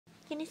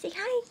gonna say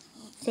hi.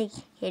 Say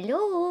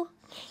hello.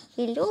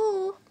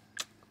 Hello.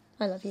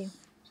 I love you.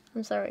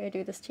 I'm sorry I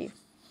do this to you.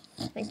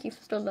 Thank you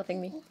for still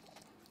loving me.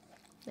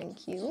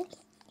 Thank you.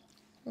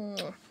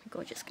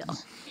 Gorgeous girl.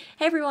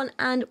 Hey everyone,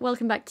 and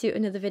welcome back to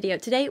another video.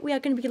 Today we are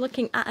going to be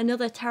looking at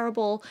another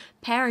terrible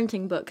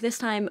parenting book. This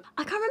time,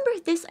 I can't remember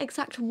if this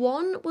exact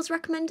one was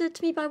recommended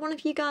to me by one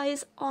of you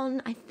guys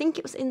on, I think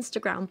it was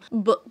Instagram,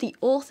 but the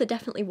author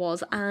definitely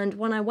was, and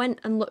when I went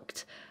and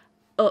looked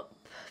up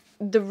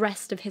the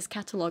rest of his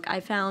catalogue,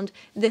 I found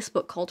this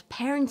book called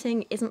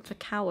Parenting Isn't for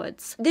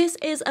Cowards. This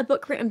is a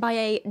book written by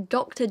a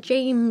Dr.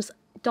 James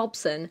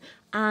Dobson,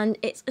 and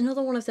it's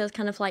another one of those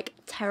kind of like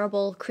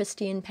terrible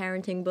Christian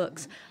parenting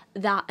books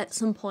that at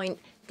some point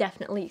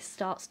definitely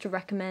starts to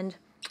recommend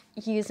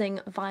using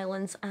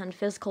violence and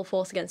physical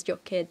force against your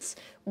kids,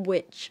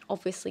 which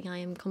obviously I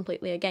am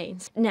completely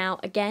against. Now,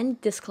 again,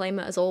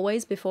 disclaimer as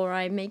always, before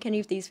I make any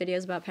of these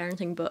videos about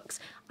parenting books,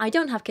 I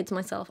don't have kids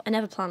myself, I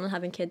never plan on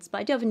having kids, but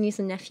I do have a niece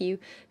and nephew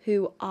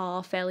who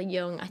are fairly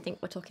young. I think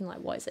we're talking like,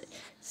 what is it,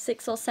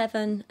 6 or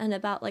 7 and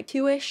about like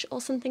 2-ish or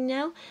something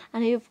now,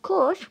 and I of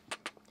course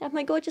have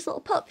my gorgeous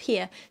little pup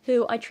here,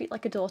 who I treat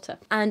like a daughter,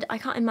 and I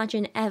can't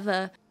imagine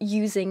ever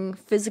using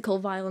physical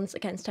violence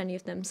against any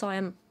of them, so I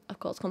am of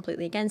course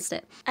completely against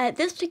it.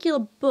 This particular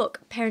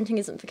book, Parenting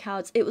Isn't for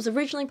Cowards, it was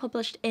originally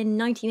published in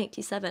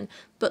 1987,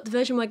 but the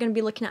version we're going to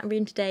be looking at and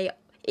reading today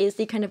is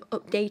the kind of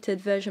updated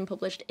version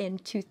published in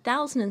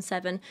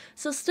 2007,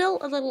 so still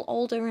a little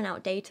older and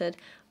outdated,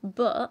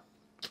 but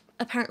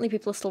apparently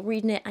people are still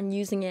reading it and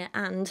using it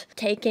and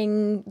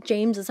taking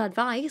James's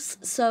advice,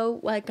 so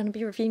we're going to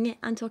be reviewing it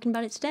and talking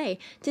about it today.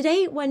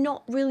 Today we're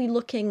not really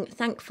looking,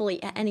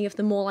 thankfully, at any of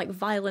the more like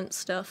violent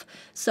stuff,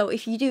 so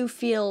if you do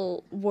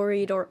feel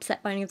worried or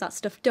upset by any of that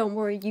stuff, don't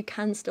worry, you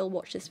can still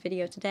watch this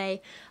video today.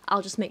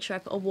 I'll just make sure I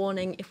put a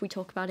warning if we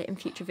talk about it in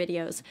future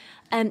videos.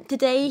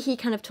 Today he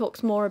kind of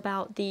talks more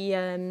about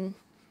the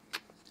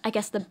I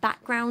guess the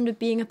background of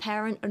being a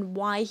parent and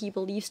why he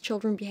believes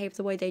children behave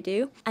the way they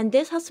do. And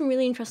this has some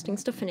really interesting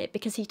stuff in it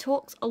because he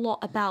talks a lot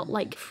about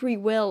like free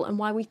will and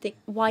why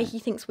he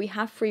thinks we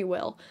have free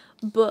will,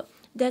 but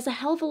there's a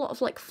hell of a lot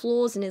of like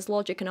flaws in his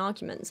logic and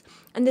arguments.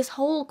 And this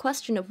whole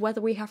question of whether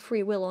we have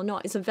free will or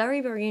not is a very,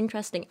 very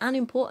interesting and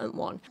important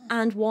one,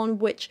 and one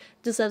which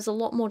deserves a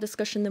lot more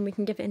discussion than we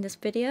can give it in this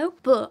video.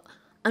 But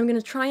I'm going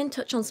to try and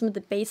touch on some of the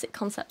basic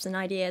concepts and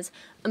ideas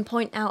and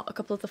point out a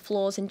couple of the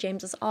flaws in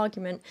James's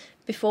argument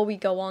before we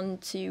go on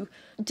to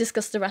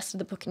discuss the rest of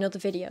the book in other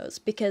videos,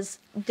 because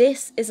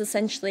this is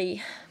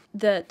essentially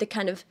the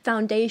kind of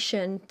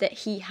foundation that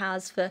he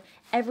has for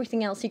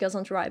everything else he goes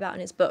on to write about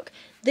in his book.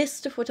 This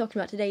stuff we're talking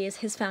about today is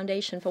his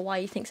foundation for why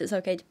he thinks it's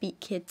okay to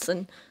beat kids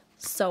and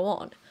so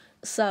on.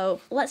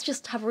 So let's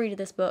just have a read of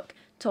this book,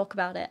 talk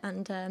about it,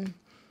 and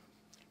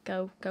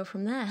go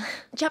from there.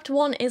 Chapter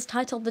 1 is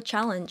titled The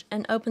Challenge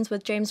and opens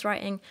with James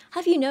writing,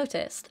 "Have you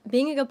noticed?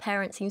 Being a good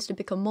parent seems to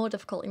become more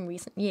difficult in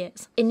recent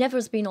years. It never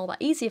has been all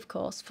that easy, of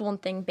course. For one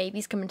thing,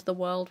 babies come into the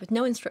world with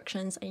no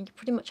instructions and you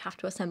pretty much have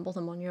to assemble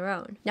them on your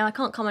own." Now, I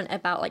can't comment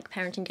about like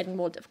parenting getting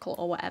more difficult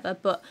or whatever,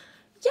 but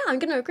yeah, I'm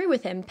going to agree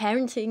with him.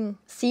 Parenting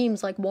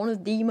seems like one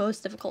of the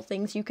most difficult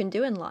things you can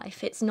do in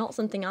life. It's not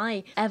something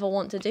I ever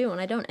want to do,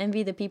 and I don't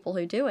envy the people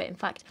who do it. In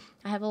fact,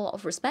 I have a lot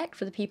of respect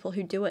for the people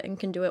who do it and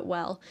can do it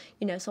well,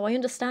 you know, so I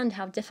understand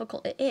how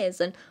difficult it is,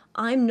 and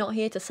I'm not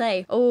here to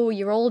say, oh,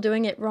 you're all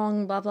doing it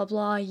wrong, blah, blah,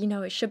 blah, you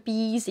know, it should be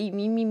easy,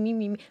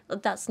 me.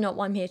 That's not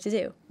what I'm here to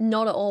do.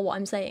 Not at all what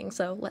I'm saying,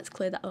 so let's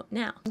clear that up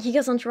now. He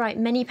goes on to write,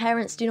 "Many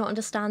parents do not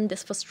understand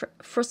this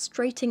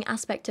frustrating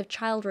aspect of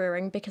child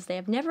rearing because they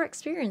have never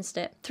experienced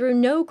it. Through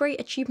no great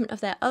achievement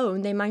of their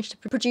own, they managed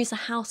to produce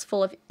a house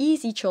full of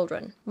easy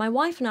children. My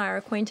wife and I are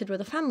acquainted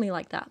with a family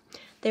like that.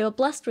 They were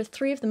blessed with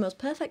 3 of the most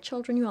perfect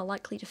children you are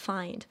likely to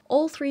find.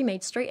 All 3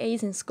 made straight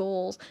A's in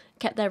schools,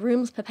 kept their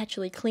rooms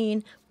perpetually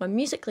clean, were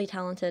musically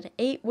talented,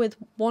 ate with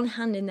one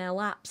hand in their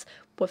laps,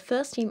 were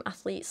first-team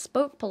athletes,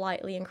 spoke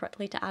politely and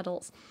correctly to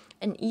adults,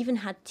 and even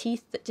had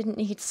teeth that didn't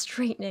need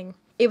straightening.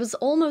 It was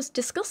almost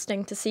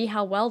disgusting to see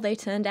how well they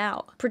turned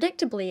out.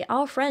 Predictably,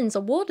 our friends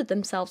awarded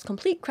themselves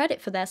complete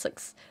credit for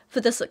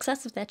the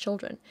success of their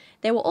children.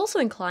 They were also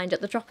inclined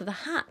at the drop of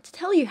a hat to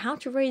tell you how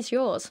to raise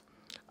yours.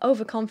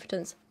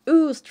 Overconfidence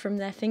oozed from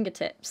their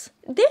fingertips."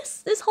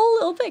 This whole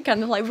little bit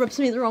kind of like rubs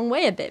me the wrong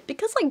way a bit,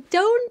 because like,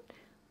 don't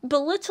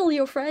belittle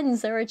your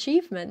friends, their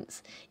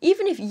achievements.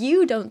 Even if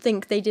you don't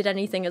think they did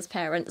anything as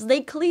parents,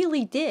 they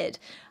clearly did.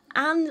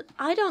 And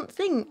I don't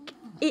think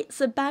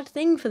it's a bad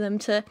thing for them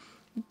to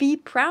be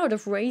proud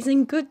of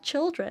raising good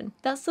children.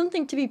 That's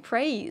something to be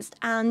praised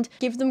and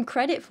give them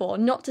credit for,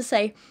 not to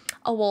say,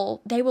 oh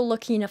well, they were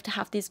lucky enough to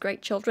have these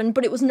great children,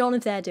 but it was none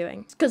of their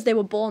doing, because they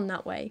were born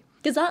that way.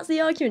 Because that's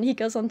the argument he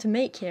goes on to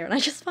make here, and I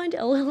just find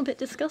it a little bit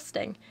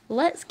disgusting.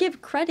 Let's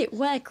give credit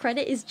where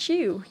credit is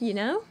due, you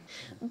know?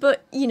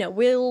 But, you know,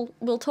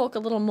 we'll talk a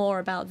little more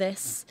about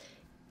this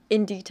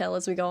in detail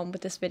as we go on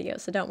with this video,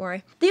 so don't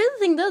worry. The other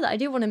thing, though, that I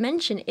do want to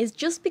mention is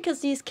just because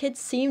these kids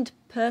seemed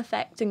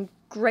perfect and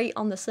great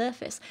on the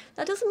surface,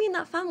 that doesn't mean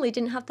that family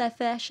didn't have their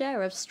fair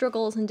share of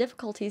struggles and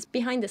difficulties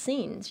behind the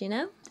scenes, you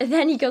know? And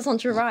then he goes on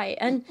to write,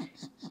 and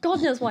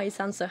God knows why he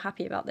sounds so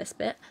happy about this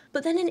bit,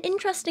 but then an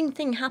interesting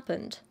thing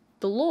happened.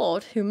 The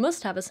Lord, who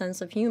must have a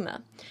sense of humour,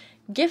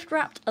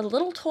 gift-wrapped a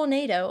little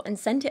tornado and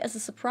sent it as a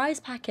surprise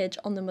package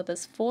on the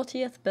mother's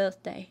 40th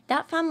birthday.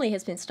 That family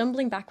has been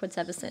stumbling backwards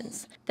ever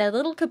since. Their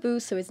little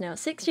caboose, who is now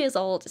 6 years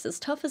old, is as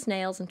tough as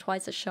nails and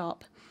twice as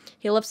sharp.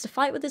 He loves to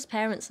fight with his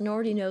parents and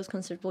already knows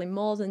considerably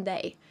more than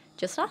they.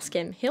 Just ask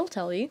him, he'll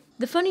tell you.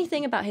 The funny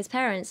thing about his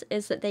parents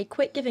is that they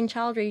quit giving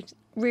child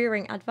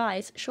rearing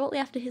advice shortly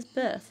after his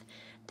birth.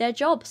 Their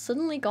job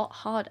suddenly got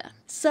harder.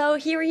 So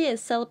here he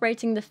is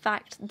celebrating the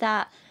fact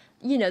that,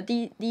 you know,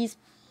 these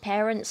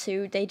parents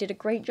who they did a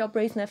great job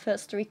raising their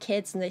first 3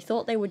 kids and they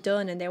thought they were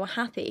done and they were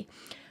happy,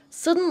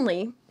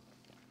 suddenly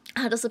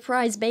had a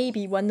surprise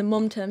baby when the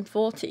mum turned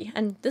 40.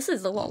 And this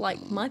is a lot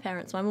like my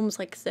parents. My mum was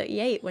like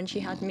 38 when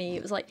she had me.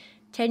 It was like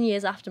 10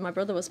 years after my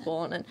brother was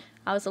born, and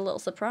I was a little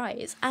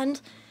surprised.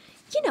 And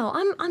you know,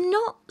 I'm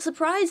not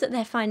surprised that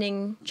they're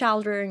finding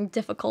child rearing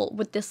difficult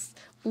with this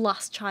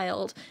last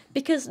child,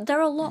 because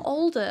they're a lot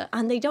older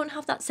and they don't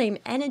have that same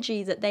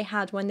energy that they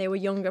had when they were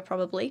younger,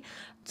 probably.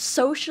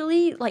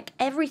 Socially, like,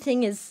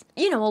 everything is,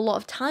 you know, a lot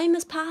of time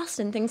has passed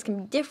and things can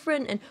be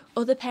different, and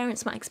other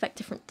parents might expect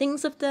different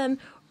things of them.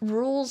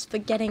 Rules for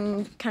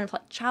getting kind of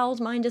like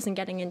childminders and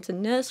getting into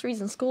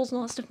nurseries and schools and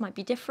all that stuff might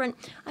be different.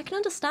 I can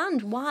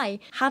understand why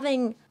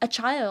having a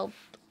child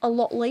a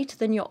lot later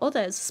than your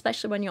others,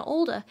 especially when you're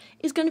older,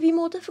 is going to be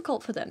more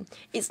difficult for them.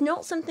 It's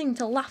not something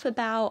to laugh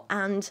about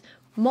and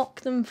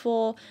mock them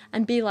for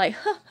and be like,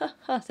 ha ha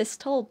ha, this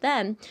told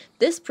them.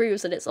 This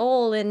proves that it's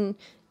all in,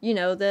 you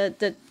know,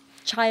 the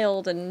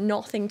child and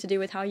nothing to do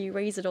with how you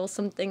raise it, or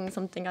something,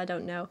 I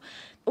don't know.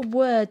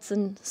 Words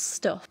and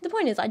stuff. The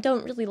point is, I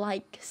don't really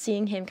like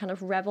seeing him kind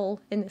of revel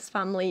in this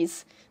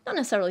family's, not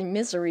necessarily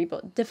misery,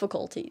 but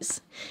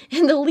difficulties.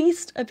 In the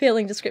least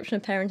appealing description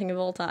of parenting of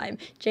all time,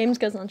 James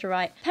goes on to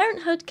write,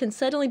 "Parenthood can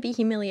certainly be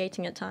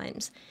humiliating at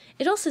times.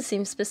 It also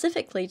seems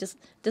specifically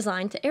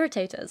designed to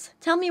irritate us.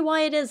 Tell me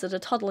why it is that a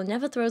toddler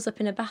never throws up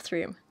in a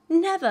bathroom.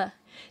 Never.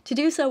 To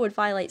do so would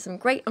violate some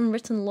great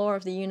unwritten law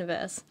of the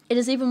universe. It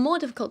is even more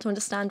difficult to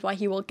understand why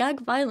he will gag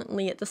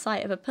violently at the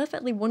sight of a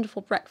perfectly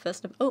wonderful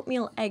breakfast of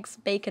oatmeal, eggs,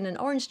 bacon and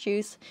orange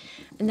juice,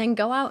 and then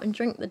go out and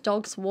drink the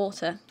dog's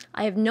water.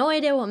 I have no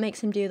idea what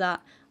makes him do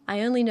that.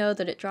 I only know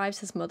that it drives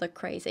his mother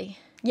crazy."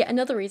 Yet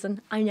another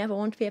reason I never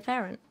want to be a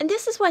parent. And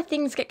this is where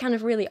things get kind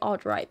of really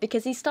odd, right?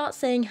 Because he starts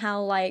saying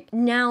how, like,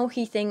 now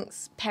he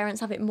thinks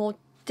parents have it more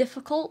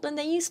difficult than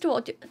they used to,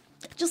 or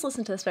just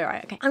listen to this bit,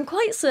 right? Okay. "I'm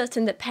quite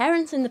certain that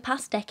parents in the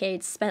past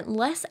decades spent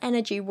less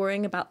energy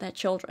worrying about their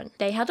children.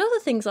 They had other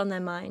things on their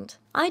mind.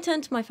 I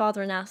turned to my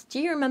father and asked, 'Do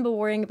you remember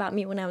worrying about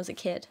me when I was a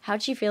kid? How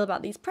did you feel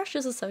about these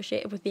pressures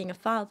associated with being a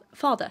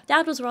father?'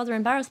 Dad was rather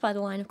embarrassed by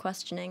the line of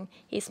questioning.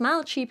 He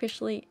smiled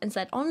sheepishly and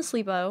said,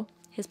 'Honestly, Bo,'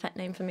 his pet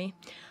name for me,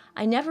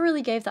 'I never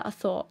really gave that a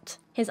thought.'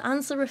 His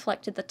answer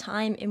reflected the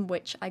time in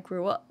which I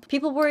grew up.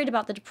 People worried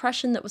about the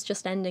depression that was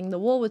just ending, the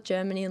war with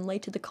Germany, and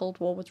later the Cold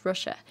War with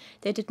Russia.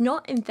 They did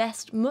not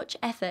invest much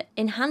effort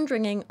in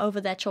hand-wringing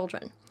over their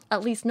children,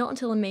 at least not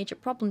until a major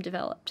problem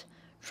developed.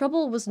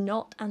 Trouble was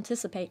not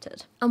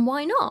anticipated. And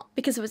why not?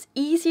 Because it was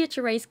easier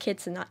to raise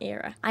kids in that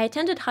era. I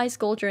attended high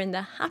school during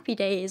the happy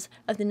days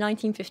of the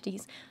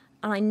 1950s,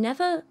 and I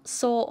never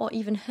saw or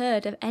even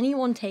heard of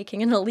anyone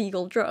taking an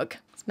illegal drug.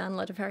 This man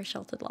led a very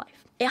sheltered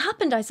life. It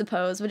happened, I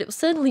suppose, but it was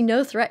certainly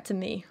no threat to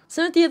me.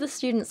 Some of the other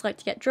students liked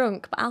to get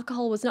drunk, but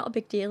alcohol was not a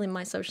big deal in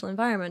my social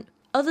environment.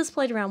 Others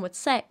played around with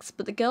sex,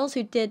 but the girls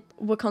who did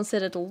were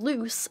considered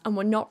loose and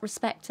were not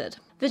respected.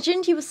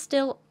 Virginity was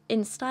still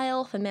in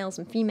style for males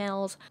and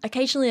females.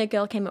 Occasionally a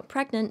girl came up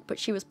pregnant, but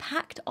she was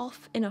packed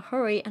off in a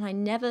hurry and I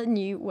never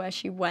knew where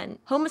she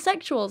went.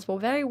 Homosexuals were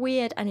very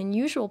weird and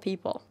unusual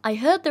people. I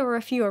heard there were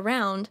a few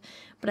around,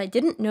 but I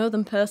didn't know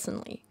them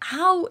personally."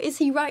 How is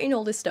he writing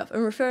all this stuff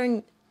and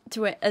referring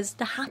to it as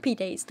the happy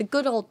days, the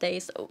good old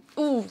days?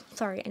 Oh,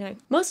 sorry, I know.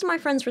 "Most of my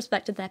friends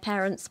respected their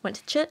parents, went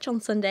to church on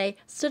Sunday,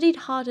 studied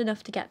hard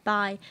enough to get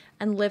by,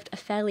 and lived a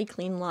fairly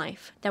clean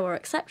life. There were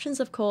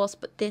exceptions, of course,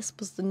 but this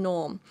was the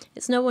norm.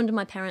 It's no wonder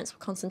my parents were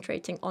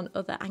concentrating on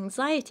other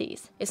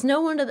anxieties. It's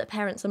no wonder that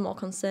parents are more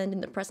concerned in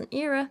the present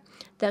era.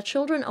 Their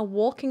children are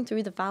walking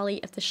through the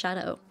valley of the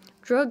shadow.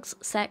 Drugs,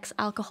 sex,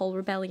 alcohol,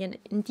 rebellion,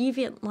 and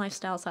deviant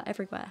lifestyles are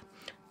everywhere.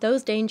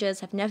 Those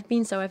dangers have never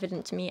been so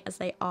evident to me as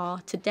they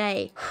are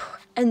today."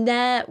 And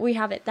there we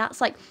have it.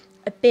 That's like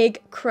a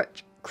big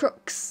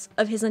crux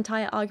of his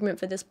entire argument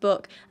for this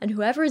book. And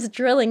whoever is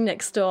drilling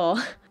next door,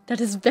 that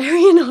is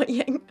very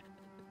annoying.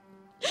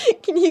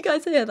 Can you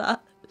guys hear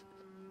that?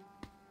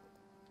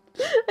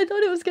 I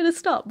thought it was going to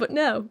stop, but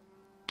no.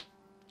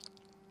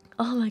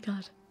 Oh my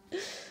god.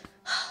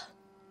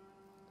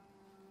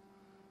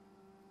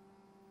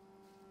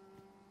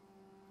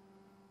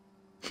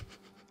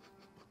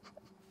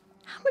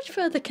 How much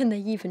further can they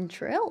even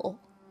drill?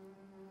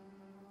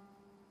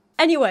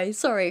 Anyway,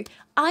 sorry.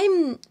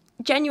 I'm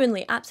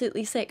genuinely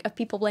absolutely sick of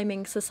people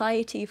blaming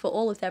society for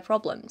all of their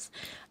problems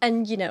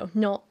and, you know,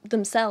 not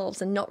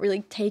themselves, and not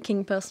really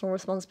taking personal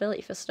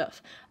responsibility for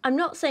stuff. I'm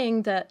not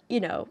saying that, you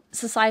know,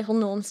 societal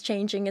norms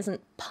changing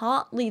isn't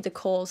partly the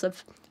cause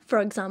of, for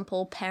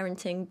example,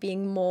 parenting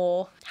being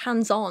more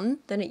hands-on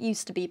than it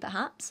used to be,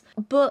 perhaps,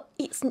 but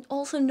it's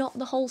also not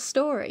the whole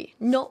story,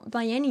 not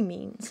by any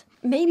means.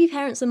 Maybe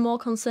parents are more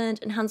concerned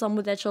and hands-on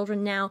with their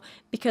children now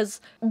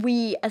because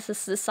we as a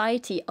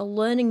society are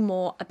learning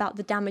more about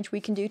the damage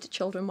we can do to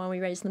children when we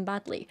raise them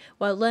badly.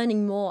 We're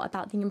learning more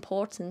about the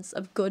importance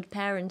of good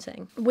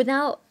parenting.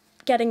 Without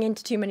getting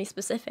into too many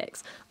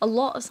specifics, a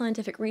lot of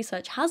scientific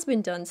research has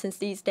been done since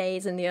these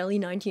days in the early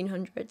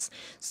 1900s.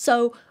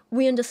 So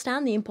we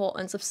understand the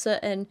importance of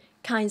certain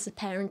kinds of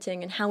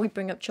parenting and how we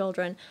bring up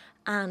children.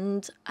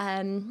 And,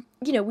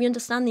 you know, we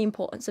understand the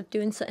importance of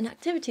doing certain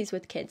activities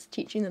with kids,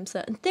 teaching them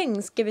certain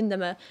things, giving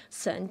them a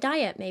certain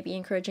diet, maybe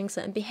encouraging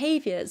certain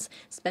behaviours,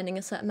 spending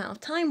a certain amount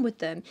of time with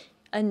them,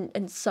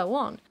 and so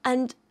on.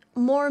 And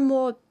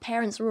more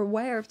parents are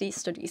aware of these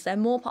studies. They're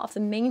more part of the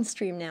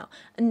mainstream now.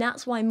 And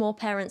that's why more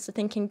parents are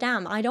thinking,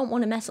 damn, I don't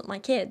want to mess up my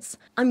kids.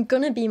 I'm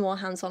going to be more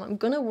hands-on. I'm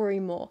going to worry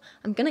more.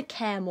 I'm going to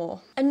care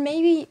more. And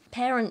maybe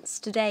parents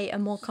today are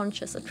more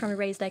conscious of trying to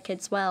raise their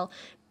kids well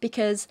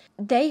because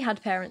they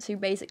had parents who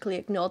basically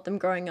ignored them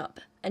growing up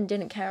and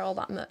didn't care all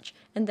that much.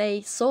 And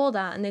they saw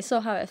that and they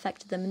saw how it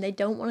affected them, and they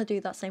don't want to do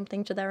that same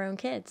thing to their own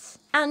kids.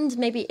 And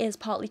maybe it is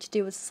partly to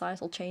do with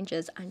societal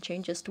changes and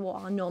changes to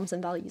what our norms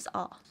and values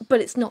are.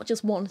 But it's not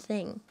just one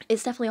thing.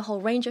 It's definitely a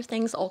whole range of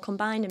things all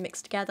combined and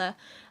mixed together.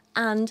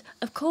 And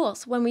of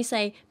course, when we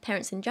say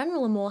parents in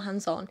general are more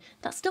hands-on,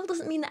 that still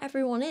doesn't mean that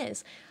everyone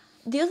is.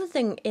 The other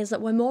thing is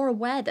that we're more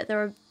aware that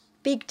there are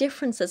big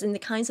differences in the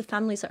kinds of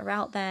families that are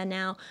out there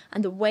now,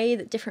 and the way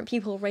that different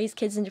people raise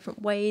kids in different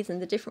ways,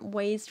 and the different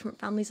ways different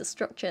families are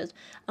structured.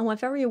 And we're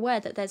very aware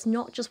that there's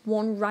not just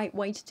one right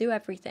way to do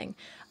everything.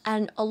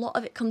 And a lot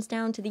of it comes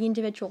down to the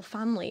individual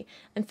family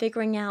and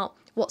figuring out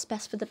what's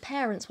best for the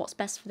parents, what's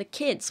best for the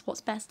kids,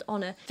 what's best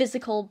on a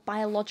physical,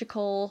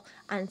 biological,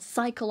 and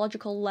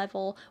psychological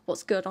level,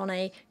 what's good on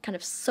a kind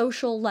of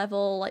social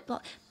level, like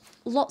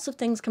lots of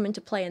things come into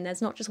play, and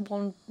there's not just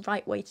one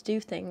right way to do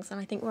things,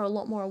 and I think we're a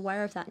lot more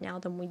aware of that now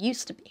than we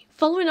used to be.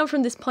 Following on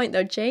from this point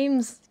though,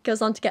 James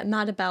goes on to get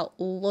mad about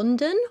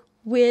London.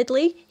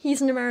 Weirdly,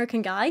 he's an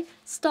American guy,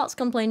 starts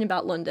complaining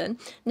about London.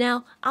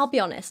 Now, I'll be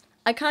honest,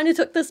 I kind of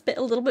took this bit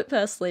a little bit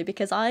personally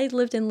because I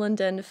lived in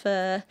London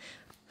for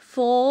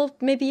 4,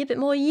 maybe a bit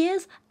more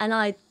years, and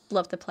I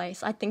love the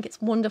place. I think it's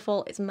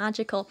wonderful, it's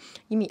magical,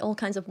 you meet all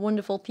kinds of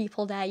wonderful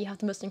people there, you have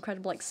the most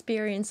incredible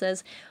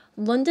experiences.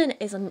 London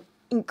is an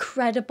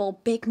incredible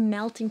big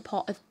melting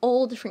pot of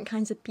all different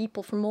kinds of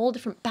people from all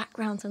different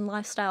backgrounds and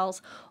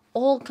lifestyles,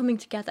 all coming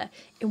together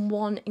in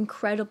one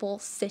incredible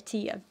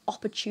city of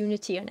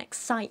opportunity and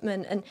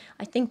excitement, and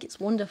I think it's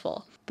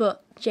wonderful.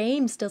 But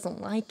James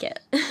doesn't like it.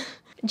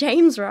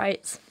 James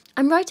writes,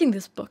 I'm writing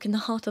this book in the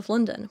heart of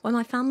London, where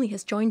my family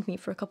has joined me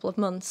for a couple of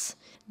months.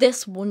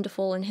 This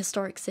wonderful and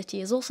historic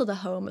city is also the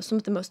home of some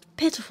of the most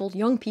pitiful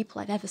young people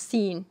I've ever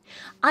seen.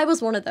 I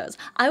was one of those.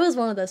 I was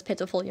one of those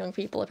pitiful young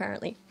people,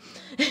 apparently.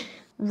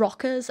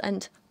 Rockers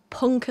and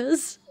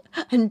punkers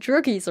and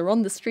druggies are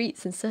on the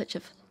streets in search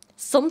of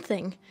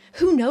something.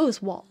 Who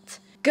knows what?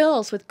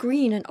 Girls with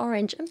green and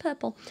orange and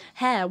purple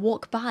hair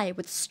walk by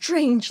with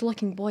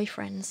strange-looking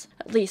boyfriends.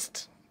 At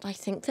least, I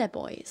think they're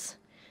boys.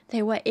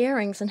 They wear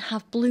earrings and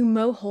have blue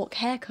mohawk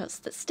haircuts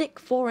that stick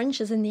 4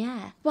 inches in the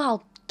air.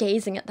 While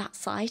gazing at that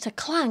sight, a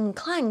clang,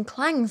 clang,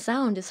 clang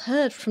sound is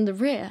heard from the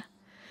rear.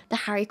 The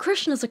Hare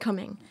Krishnas are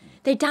coming.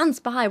 They dance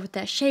by with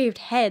their shaved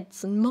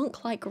heads and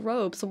monk-like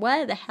robes.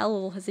 Where the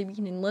hell has he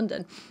been in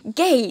London?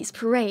 Gays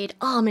parade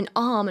arm in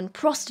arm and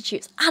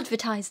prostitutes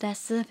advertise their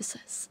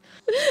services.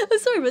 I'm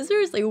sorry, but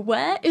seriously,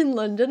 where in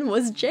London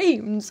was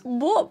James?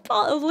 What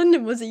part of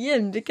London was he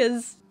in?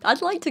 Because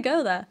I'd like to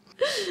go there.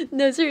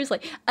 No, seriously.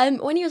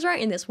 When he was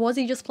writing this, was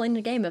he just playing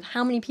a game of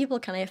how many people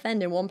can I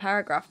offend in one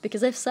paragraph?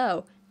 Because if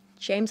so,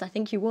 James, I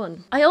think you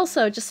won. I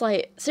also just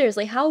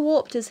seriously, how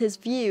warped is his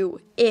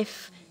view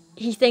if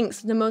he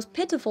thinks the most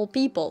pitiful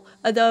people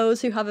are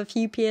those who have a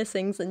few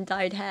piercings and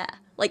dyed hair?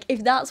 Like,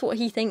 if that's what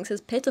he thinks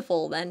is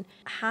pitiful, then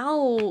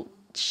how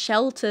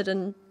sheltered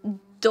and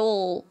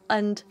dull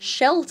and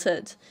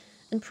sheltered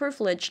and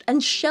privileged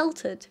and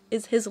sheltered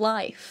is his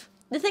life?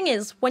 The thing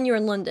is, when you're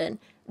in London,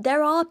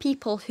 there are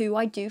people who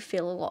I do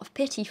feel a lot of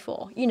pity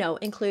for, you know,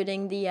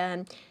 including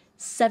the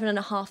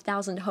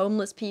 7,500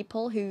 homeless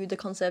people who the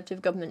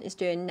Conservative government is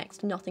doing next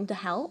to nothing to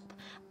help.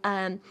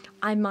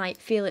 I might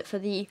feel it for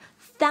the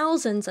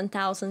thousands and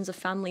thousands of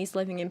families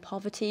living in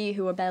poverty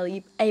who are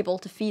barely able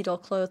to feed or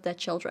clothe their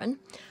children.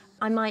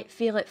 I might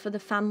feel it for the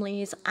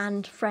families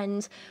and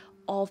friends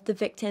of the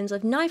victims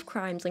of knife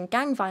crimes and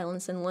gang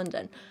violence in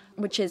London,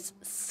 which is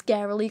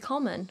scarily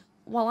common.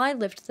 While I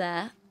lived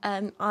there,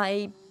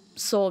 I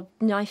saw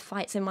knife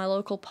fights in my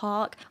local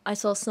park. I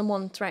saw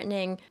someone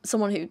threatening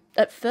someone who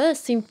at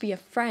first seemed to be a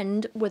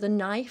friend with a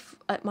knife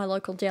at my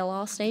local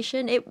DLR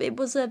station. It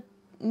was a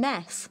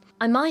mess.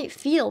 I might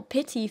feel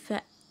pity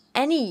for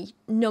any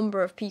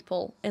number of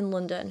people in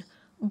London,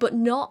 but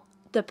not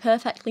the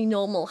perfectly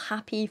normal,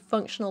 happy,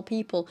 functional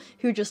people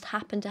who just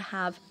happen to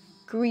have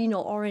green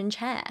or orange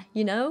hair,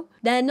 you know?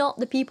 They're not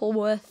the people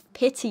worth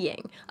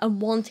pitying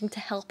and wanting to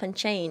help and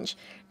change.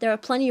 There are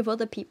plenty of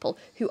other people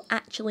who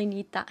actually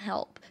need that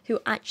help, who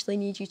actually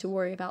need you to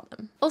worry about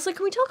them. Also,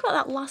 can we talk about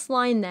that last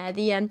line there?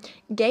 The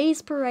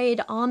gays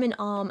parade arm in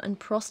arm and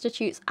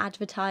prostitutes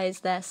advertise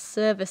their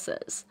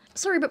services.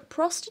 Sorry, but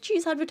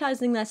prostitutes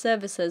advertising their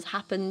services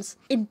happens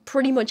in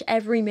pretty much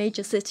every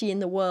major city in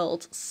the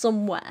world,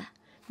 somewhere.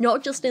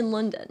 Not just in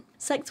London.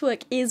 Sex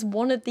work is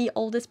one of the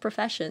oldest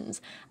professions,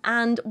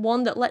 and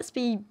one that, let's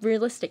be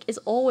realistic, is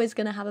always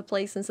going to have a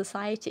place in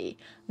society.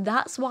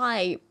 That's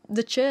why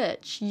the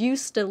church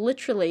used to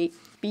literally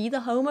be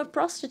the home of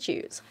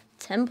prostitutes.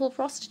 Temple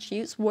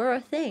prostitutes were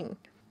a thing.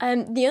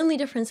 The only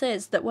difference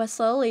is that we're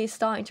slowly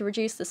starting to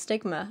reduce the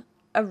stigma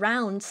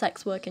around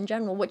sex work in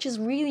general, which is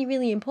really,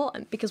 really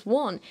important because,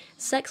 one,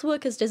 sex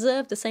workers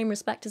deserve the same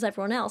respect as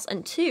everyone else,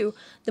 and two,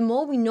 the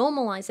more we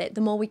normalise it,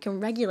 the more we can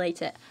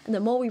regulate it, and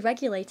the more we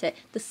regulate it,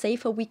 the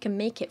safer we can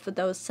make it for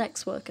those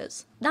sex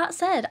workers. That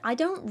said, I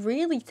don't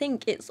really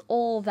think it's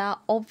all that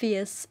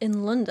obvious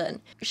in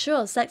London.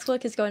 Sure, sex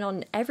work is going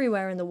on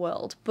everywhere in the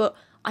world, but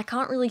I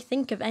can't really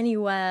think of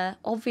anywhere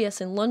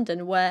obvious in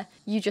London where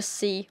you just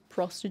see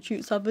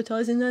prostitutes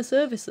advertising their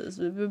services.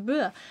 Blah, blah,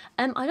 blah.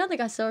 I don't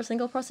think I saw a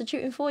single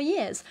prostitute in 4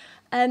 years.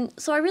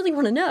 So I really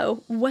want to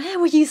know, where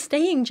were you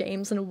staying,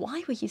 James, and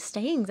why were you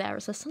staying there?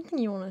 Is there something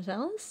you want to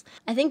tell us?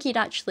 I think you'd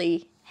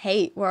actually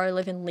hate where I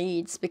live in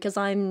Leeds, because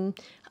I'm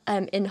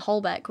in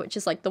Holbeck, which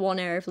is like the one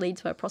area of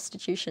Leeds where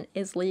prostitution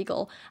is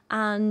legal,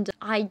 and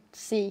I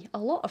see a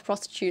lot of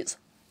prostitutes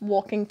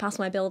walking past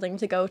my building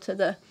to go to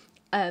the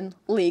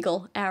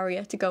legal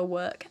area to go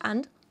work,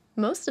 and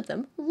most of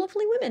them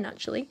lovely women,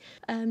 actually.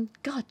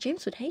 God,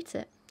 James would hate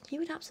it. He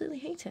would absolutely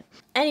hate it.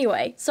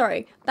 Anyway,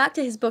 sorry, back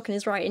to his book and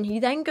his writing. He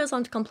then goes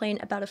on to complain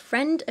about a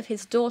friend of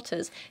his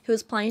daughter's who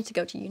was planning to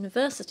go to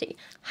university.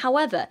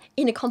 However,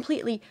 in a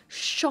completely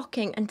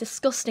shocking and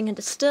disgusting and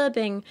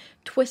disturbing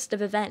twist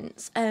of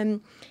events,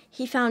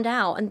 he found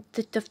out, and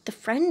the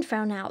friend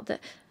found out,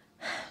 that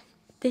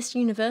this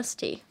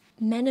university,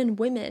 men and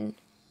women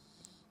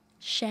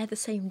share the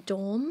same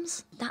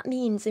dorms. That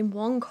means in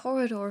one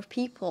corridor of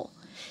people,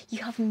 you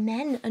have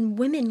men and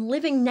women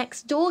living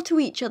next door to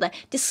each other.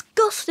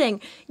 Disgusting!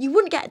 You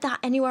wouldn't get that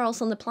anywhere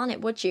else on the planet,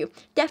 would you?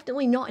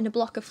 Definitely not in a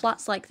block of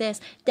flats like this.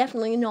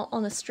 Definitely not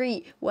on a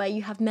street where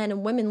you have men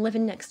and women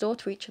living next door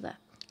to each other.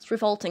 It's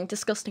revolting,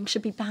 disgusting,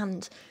 should be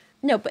banned.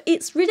 No, but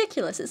it's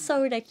ridiculous. It's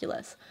so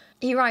ridiculous.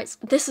 He writes,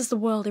 "This is the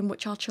world in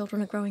which our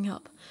children are growing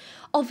up.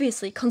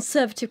 Obviously,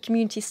 conservative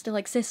communities still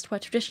exist where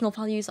traditional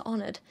values are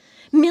honoured.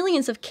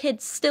 Millions of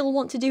kids still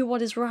want to do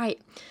what is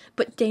right,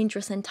 but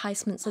dangerous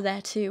enticements are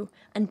there too,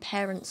 and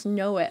parents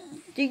know it."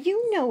 Do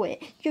you know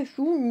it? Yes,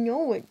 you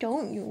know it,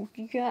 don't you?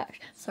 Yes.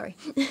 Sorry.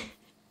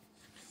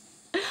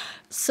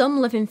 Some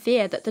live in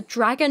fear that the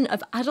dragon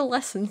of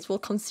adolescence will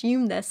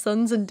consume their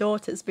sons and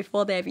daughters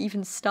before they have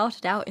even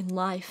started out in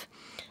life.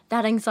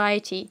 That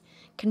anxiety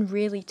can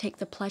really take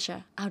the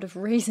pleasure out of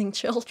raising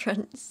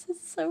children. This is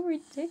so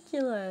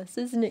ridiculous,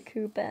 isn't it,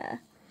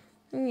 Cooper?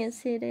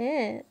 Yes, it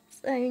is.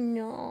 I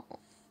know.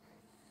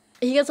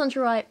 He goes on to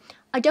write,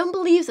 "I don't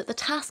believe that the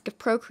task of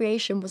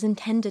procreation was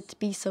intended to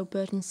be so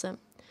burdensome.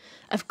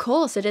 Of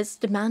course it is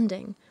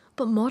demanding,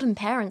 but modern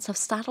parents have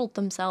saddled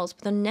themselves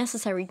with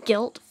unnecessary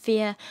guilt,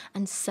 fear,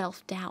 and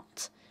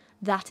self-doubt.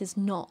 That is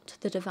not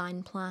the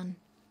divine plan.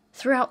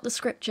 Throughout the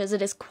scriptures,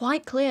 it is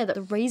quite clear that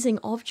the raising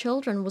of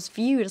children was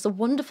viewed as a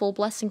wonderful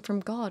blessing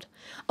from God,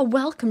 a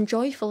welcome,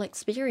 joyful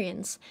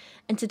experience,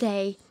 and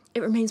today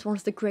it remains one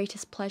of the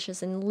greatest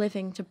pleasures in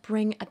living to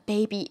bring a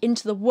baby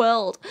into the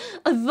world,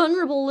 a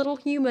vulnerable little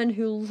human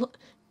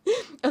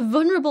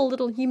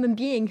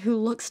being who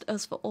looks to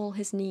us for all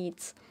his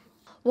needs.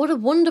 What a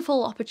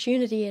wonderful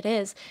opportunity it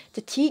is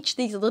to teach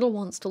these little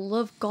ones to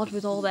love God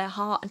with all their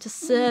heart and to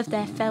serve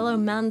their fellow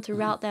man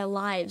throughout their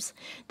lives.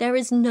 There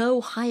is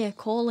no higher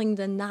calling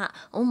than that.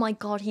 Oh my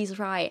God, he's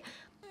right.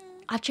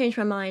 I've changed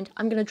my mind.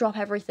 I'm going to drop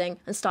everything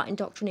and start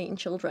indoctrinating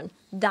children.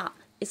 That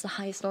is the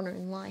highest honour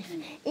in life.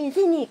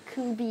 Isn't it,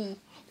 Kubi?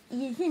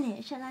 Isn't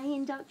it? Shall I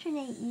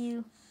indoctrinate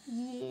you?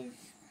 Yes.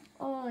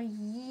 Oh,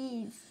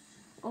 yes.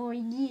 Oh,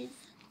 yes.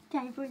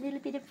 Time for a little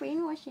bit of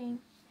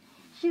brainwashing.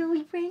 Shall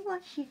we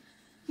brainwash you?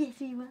 Yes,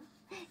 we will.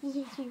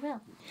 Yes, we will.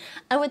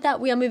 And with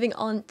that, we are moving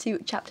on to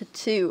chapter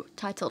 2,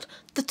 titled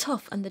The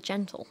Tough and the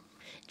Gentle.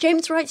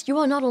 James writes, "You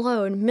are not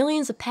alone.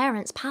 Millions of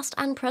parents, past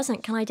and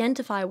present, can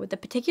identify with the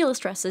particular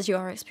stresses you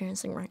are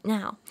experiencing right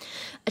now.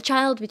 A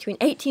child between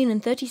 18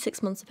 and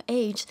 36 months of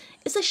age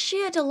is a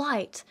sheer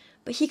delight,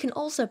 but he can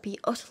also be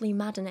utterly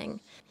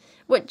maddening."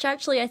 Which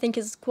actually I think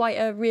is quite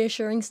a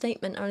reassuring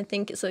statement, and I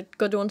think it's a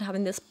good one to have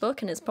in this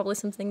book, and it's probably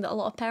something that a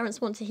lot of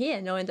parents want to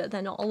hear, knowing that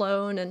they're not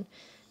alone, and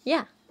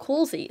yeah,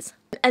 coolsies.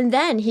 And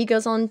then he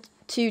goes on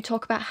to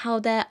talk about how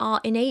there are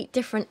innate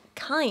different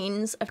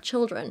kinds of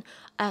children,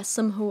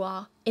 some who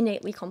are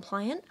innately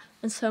compliant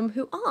and some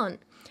who aren't.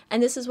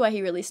 And this is where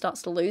he really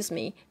starts to lose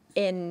me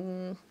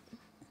in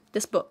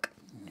this book.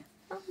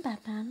 Oh,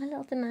 Baba, my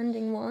little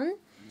demanding one.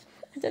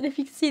 I don't know if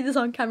you can see this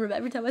on camera, but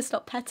every time I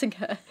stop petting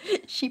her,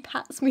 she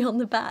pats me on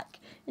the back.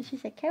 And she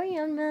said, carry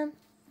on, Mum.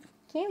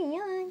 Carry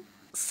on.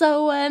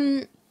 So,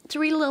 to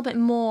read a little bit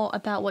more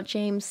about what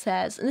James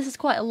says, and this is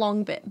quite a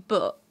long bit,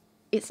 but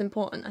it's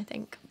important, I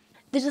think.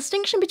 The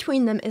distinction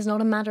between them is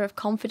not a matter of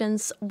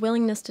confidence,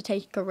 willingness to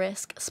take a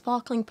risk,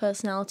 sparkling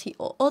personality,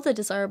 or other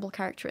desirable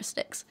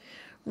characteristics.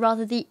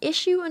 Rather, the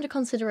issue under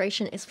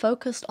consideration is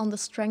focused on the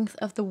strength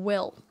of the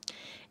will,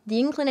 the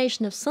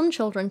inclination of some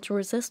children to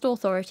resist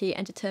authority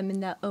and determine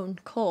their own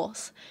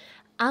course,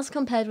 as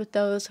compared with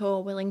those who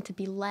are willing to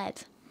be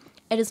led.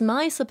 It is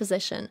my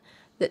supposition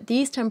that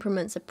these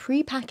temperaments are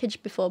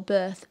pre-packaged before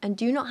birth and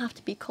do not have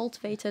to be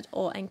cultivated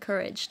or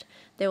encouraged.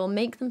 They will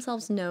make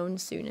themselves known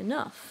soon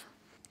enough.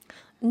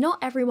 Not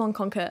everyone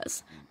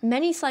concurs.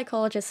 Many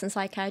psychologists and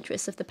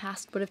psychiatrists of the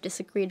past would have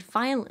disagreed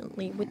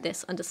violently with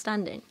this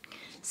understanding.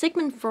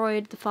 Sigmund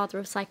Freud, the father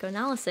of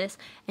psychoanalysis,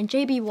 and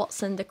J.B.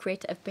 Watson, the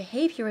creator of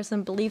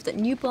behaviorism, believed that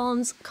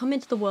newborns come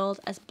into the world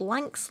as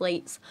blank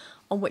slates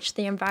on which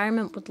the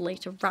environment would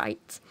later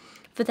write.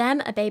 For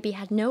them, a baby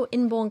had no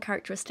inborn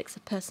characteristics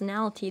of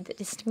personality that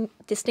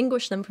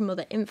distinguished them from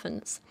other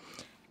infants.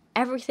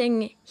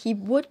 Everything he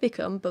would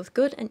become, both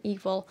good and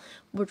evil,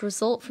 would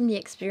result from the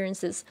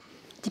experiences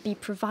to be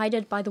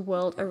provided by the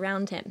world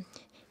around him.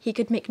 He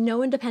could make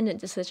no independent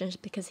decisions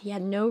because he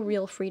had no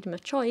real freedom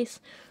of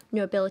choice,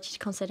 no ability to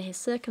consider his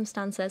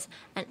circumstances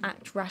and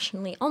act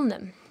rationally on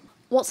them.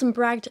 Watson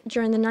bragged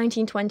during the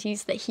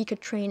 1920s that he could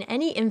train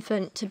any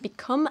infant to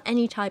become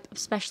any type of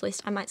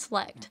specialist I might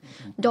select: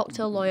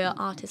 doctor, lawyer,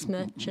 artist,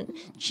 merchant,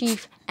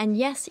 chief, and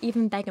yes,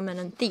 even beggarman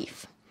and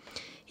thief.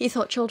 He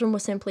thought children were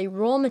simply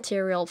raw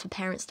material for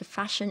parents to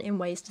fashion in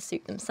ways to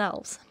suit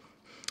themselves.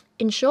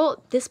 In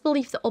short, this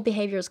belief that all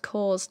behaviour is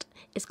caused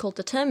is called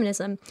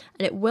determinism,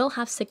 and it will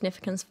have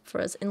significance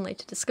for us in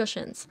later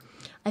discussions.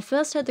 I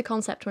first heard the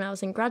concept when I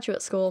was in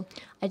graduate school.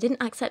 I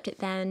didn't accept it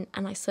then,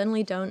 and I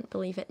certainly don't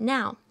believe it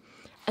now.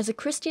 As a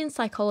Christian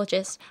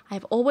psychologist, I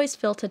have always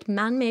filtered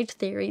man-made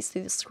theories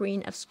through the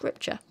screen of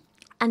scripture.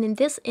 And in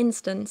this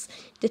instance,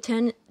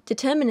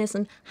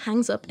 determinism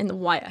hangs up in the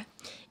wire.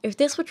 If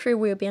this were true,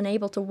 we would be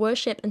unable to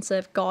worship and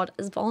serve God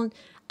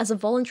as a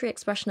voluntary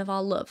expression of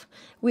our love.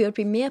 We would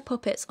be mere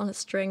puppets on a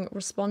string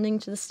responding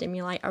to the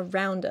stimuli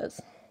around us.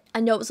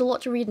 I know it was a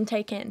lot to read and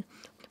take in,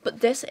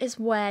 but this is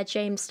where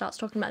James starts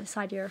talking about this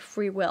idea of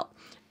free will,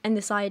 and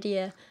this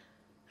idea...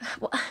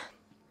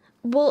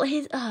 Well,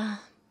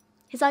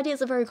 his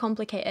ideas are very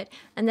complicated,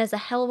 and there's a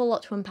hell of a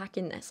lot to unpack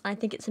in this. I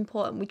think it's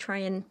important we try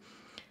and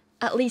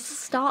at least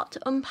start to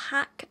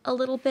unpack a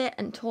little bit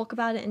and talk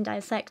about it and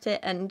dissect it,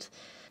 and...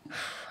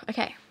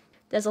 Okay,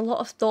 there's a lot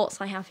of thoughts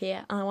I have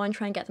here, and I want to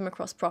try and get them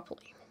across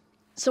properly.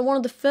 So one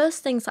of the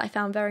first things that I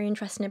found very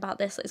interesting about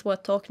this that is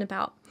worth talking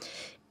about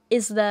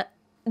is that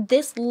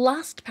this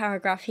last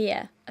paragraph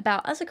here,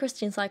 about as a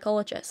Christian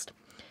psychologist,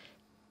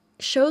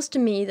 shows to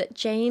me that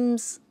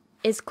James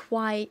is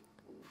quite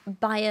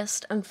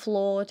biased and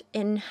flawed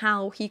in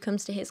how he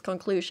comes to his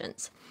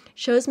conclusions.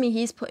 Shows me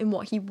he's putting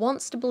what he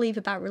wants to believe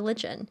about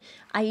religion,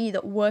 i.e.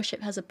 that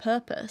worship has a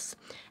purpose,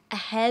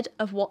 ahead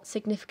of what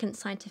significant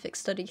scientific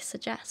studies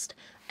suggest,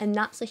 and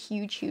that's a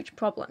huge, huge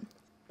problem.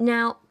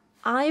 Now,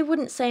 I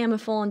wouldn't say I'm a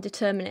full-on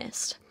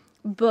determinist,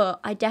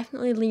 but I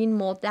definitely lean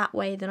more that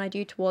way than I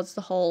do towards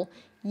the whole,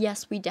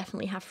 yes, we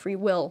definitely have free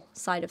will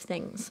side of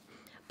things.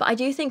 But I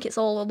do think it's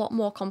all a lot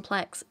more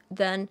complex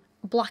than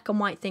black and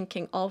white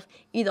thinking of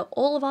either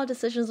all of our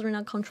decisions are in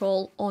our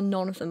control or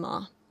none of them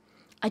are.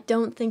 I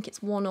don't think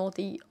it's one or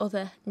the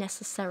other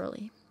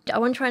necessarily. I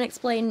want to try and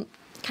explain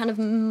kind of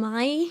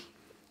my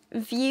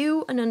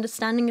view and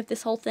understanding of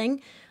this whole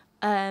thing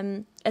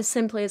as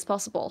simply as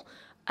possible.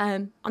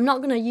 I'm not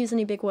going to use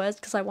any big words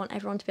because I want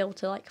everyone to be able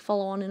to like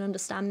follow on and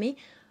understand me,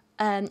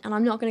 and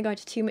I'm not going to go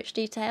into too much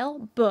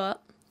detail,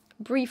 but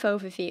brief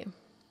overview.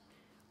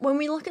 When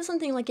we look at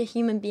something like a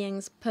human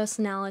being's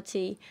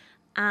personality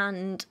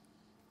and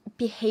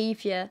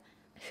behaviour,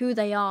 who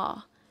they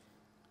are,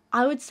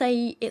 I would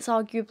say it's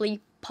arguably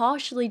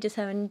partially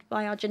determined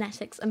by our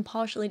genetics and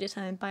partially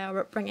determined by our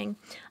upbringing,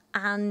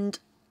 and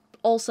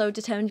also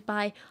determined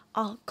by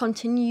our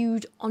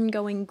continued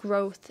ongoing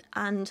growth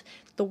and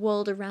the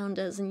world around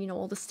us and, you know,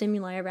 all the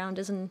stimuli around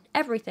us and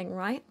everything,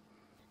 right?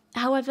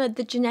 However,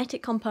 the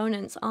genetic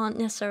components aren't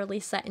necessarily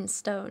set in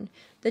stone.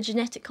 The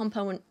genetic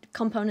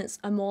components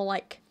are more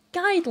like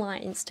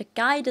guidelines to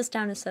guide us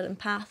down a certain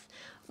path,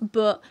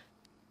 but,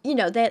 you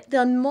know,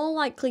 they're more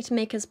likely to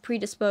make us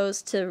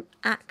predisposed to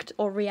act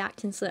or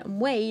react in certain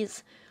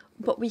ways,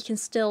 but we can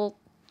still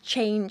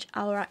change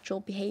our actual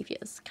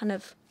behaviours, kind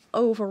of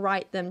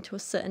overwrite them to a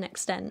certain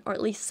extent, or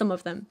at least some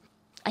of them,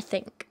 I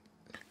think.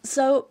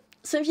 So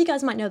some of you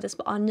guys might know this,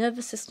 but our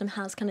nervous system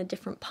has kind of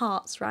different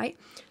parts, right?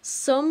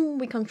 Some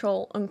we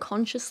control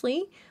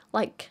unconsciously,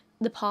 like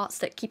the parts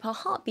that keep our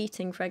heart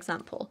beating, for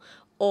example,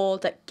 or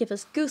that give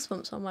us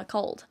goosebumps when we're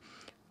cold.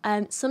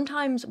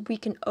 Sometimes we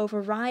can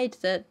override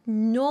the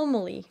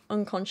normally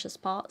unconscious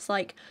parts,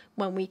 like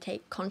when we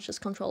take conscious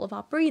control of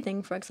our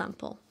breathing, for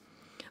example.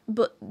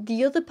 But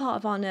the other part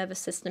of our nervous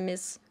system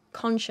is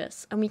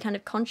conscious, and we kind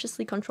of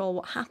consciously control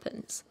what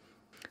happens.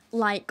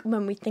 Like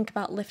when we think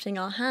about lifting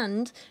our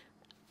hand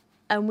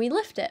and we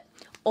lift it,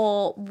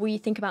 or we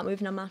think about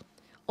moving our mouth,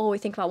 or we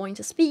think about wanting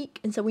to speak,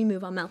 and so we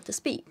move our mouth to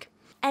speak.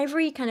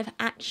 Every kind of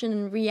action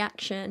and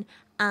reaction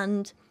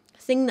and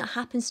thing that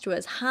happens to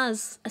us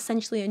has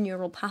essentially a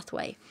neural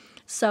pathway.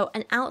 So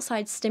an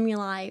outside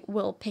stimuli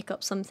will pick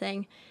up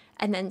something,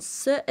 and then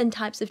certain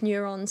types of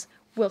neurons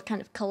will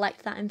kind of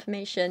collect that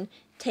information,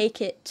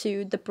 take it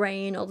to the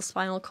brain or the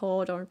spinal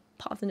cord or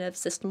part of the nervous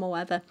system or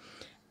whatever,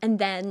 and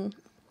then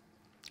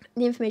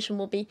the information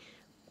will be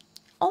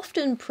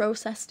often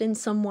processed in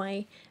some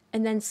way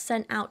and then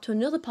sent out to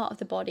another part of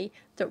the body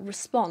that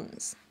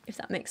responds, if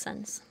that makes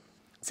sense.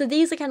 So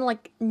these are kind of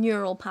like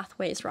neural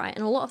pathways, right?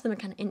 And a lot of them are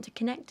kind of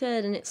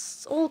interconnected, and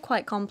it's all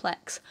quite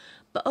complex.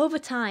 But over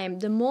time,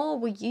 the more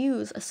we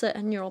use a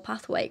certain neural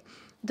pathway,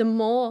 the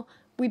more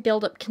we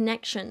build up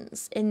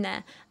connections in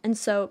there. And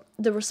so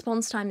the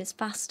response time is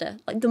faster.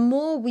 Like the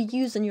more we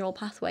use a neural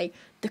pathway,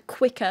 the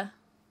quicker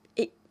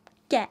it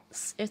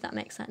gets, if that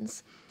makes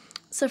sense.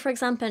 So for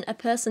example, a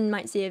person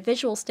might see a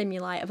visual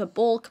stimuli of a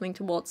ball coming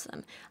towards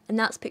them, and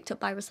that's picked up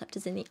by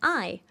receptors in the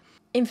eye.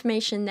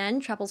 Information then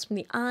travels from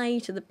the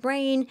eye to the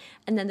brain,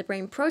 and then the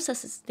brain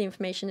processes the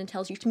information and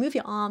tells you to move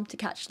your arm to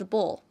catch the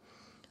ball.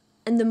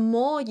 And the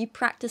more you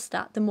practice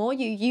that, the more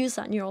you use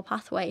that neural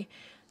pathway,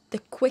 the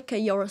quicker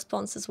your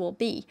responses will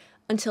be,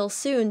 until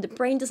soon the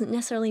brain doesn't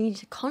necessarily need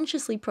to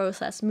consciously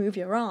process move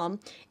your arm.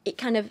 It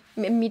kind of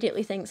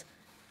immediately thinks,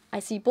 I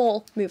see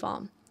ball, move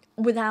arm,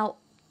 without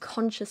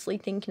consciously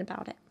thinking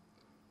about it,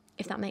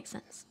 if that makes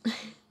sense.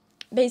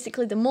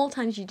 Basically, the more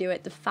times you do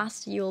it, the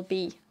faster you'll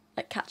be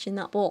at catching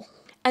that ball.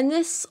 And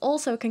this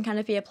also can kind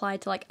of be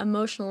applied to like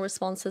emotional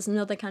responses and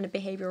other kind of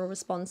behavioral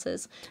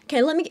responses.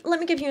 Okay, let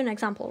me give you an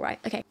example, right?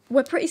 Okay,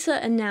 we're pretty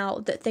certain now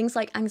that things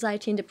like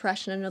anxiety and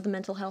depression and other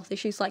mental health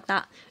issues like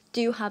that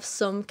do have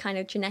some kind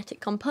of genetic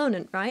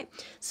component, right?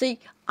 So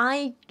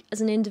I,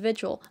 as an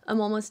individual,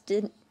 am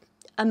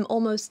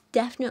almost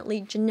definitely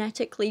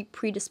genetically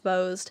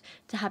predisposed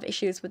to have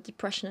issues with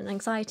depression and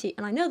anxiety,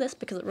 and I know this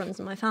because it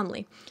runs in my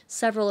family.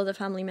 Several other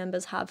family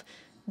members have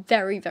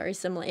very, very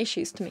similar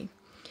issues to me.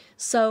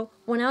 So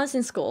when I was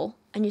in school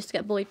and used to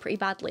get bullied pretty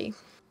badly,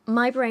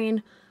 my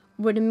brain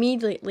would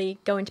immediately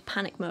go into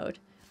panic mode.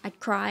 I'd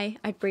cry,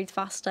 I'd breathe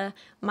faster,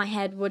 my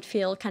head would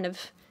feel kind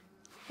of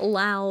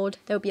loud,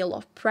 there would be a lot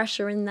of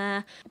pressure in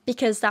there,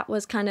 because that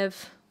was kind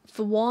of,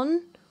 for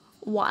one,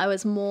 what I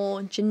was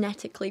more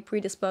genetically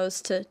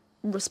predisposed to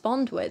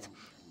respond with.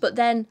 But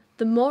then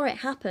the more it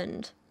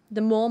happened, the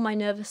more my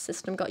nervous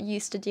system got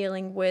used to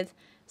dealing with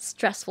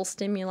stressful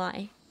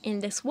stimuli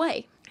in this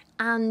way.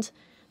 And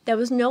there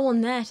was no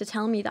one there to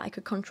tell me that I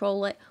could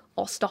control it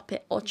or stop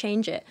it or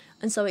change it.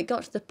 And so it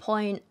got to the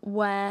point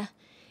where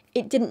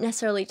it didn't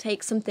necessarily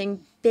take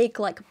something big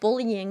like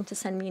bullying to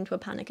send me into a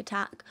panic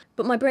attack.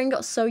 But my brain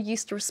got so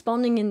used to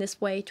responding in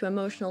this way to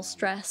emotional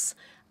stress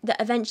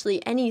that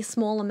eventually any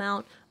small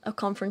amount of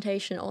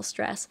confrontation or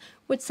stress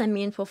would send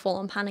me into a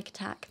full-on panic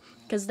attack.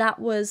 Because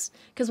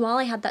while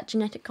I had that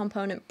genetic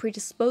component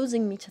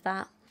predisposing me to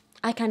that,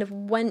 I kind of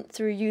went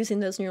through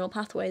using those neural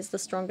pathways, the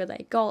stronger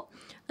they got,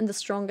 and the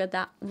stronger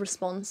that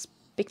response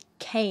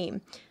became.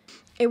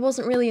 It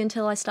wasn't really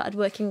until I started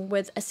working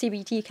with a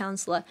CBT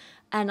counsellor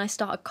and I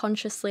started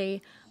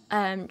consciously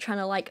trying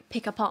to like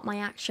pick apart my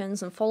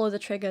actions and follow the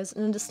triggers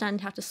and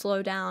understand how to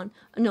slow down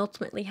and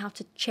ultimately how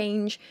to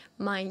change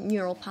my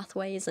neural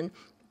pathways and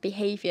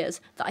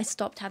behaviours, that I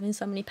stopped having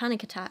so many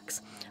panic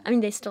attacks. I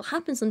mean, they still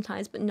happen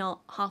sometimes, but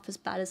not half as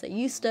bad as they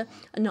used to,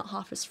 and not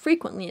half as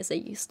frequently as they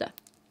used to.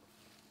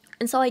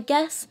 And so I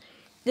guess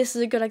this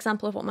is a good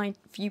example of what my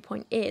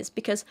viewpoint is,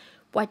 because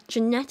we're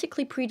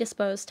genetically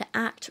predisposed to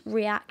act,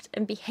 react,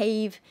 and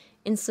behave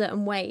in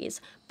certain ways,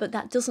 but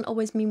that doesn't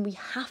always mean we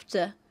have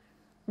to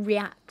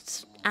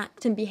react,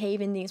 act, and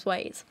behave in these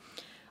ways.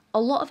 A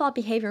lot of our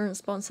behaviour and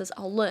responses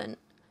are learned.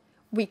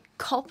 We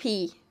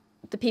copy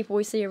the people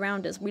we see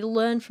around us. We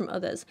learn from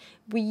others.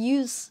 We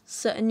use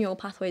certain neural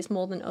pathways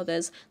more than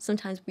others.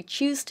 Sometimes we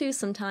choose to,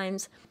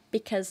 sometimes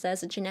because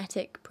there's a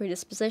genetic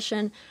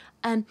predisposition.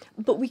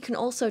 But we can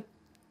also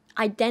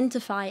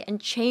identify and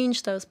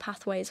change those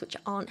pathways which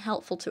aren't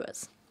helpful to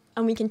us.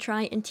 And we can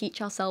try and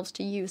teach ourselves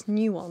to use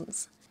new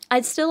ones.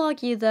 I'd still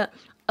argue that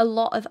a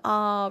lot of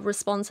our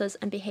responses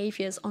and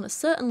behaviours on a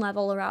certain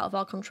level are out of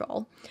our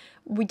control.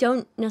 We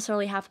don't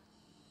necessarily have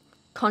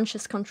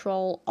conscious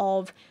control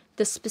of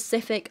the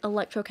specific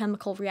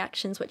electrochemical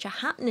reactions which are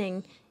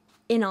happening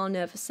in our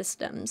nervous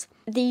systems.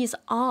 These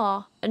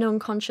are an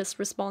unconscious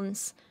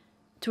response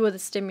to other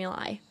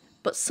stimuli,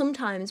 but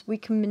sometimes we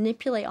can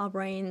manipulate our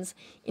brains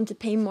into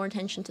paying more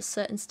attention to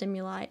certain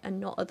stimuli and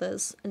not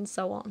others, and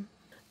so on.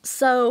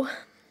 So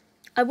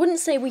I wouldn't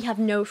say we have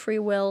no free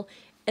will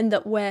and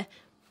that we're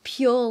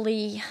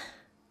purely,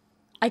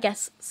 I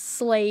guess,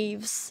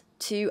 slaves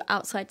to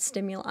outside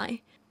stimuli,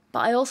 but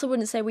I also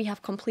wouldn't say we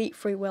have complete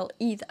free will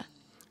either.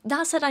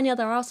 That said, I know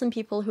there are some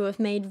people who have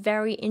made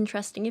very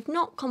interesting, if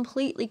not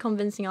completely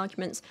convincing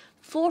arguments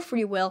for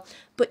free will,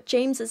 but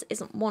James's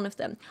isn't one of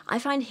them. I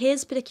find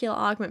his particular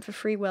argument for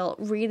free will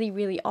really,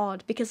 really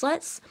odd, because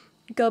let's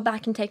go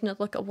back and take another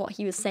look at what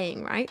he was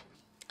saying, right?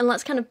 And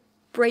let's kind of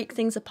break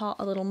things apart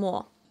a little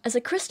more. As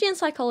a Christian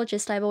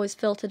psychologist, I've always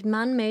filtered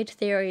man-made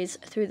theories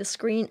through the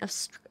screen of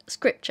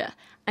scripture,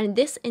 and in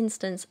this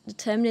instance,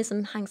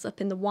 determinism hangs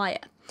up in the wire.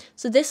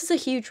 So this is a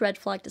huge red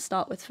flag to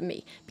start with for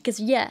me, because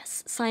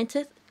yes,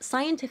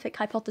 scientific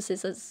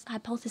hypotheses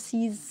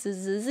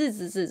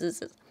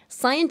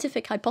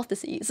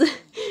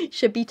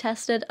should be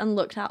tested and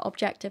looked at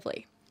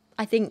objectively.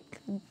 I think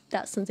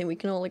that's something we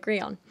can all agree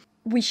on.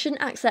 We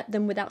shouldn't accept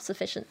them without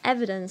sufficient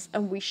evidence,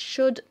 and we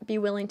should be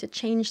willing to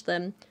change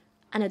them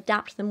and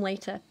adapt them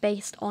later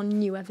based on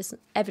new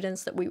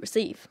evidence that we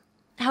receive.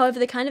 However,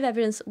 the kind of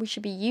evidence that we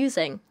should be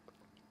using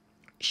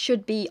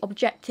should be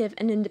objective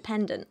and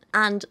independent,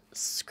 and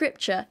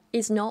scripture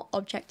is not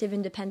objective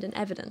independent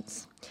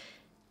evidence.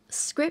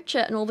 Scripture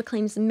and all the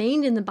claims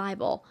made in the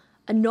Bible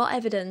are not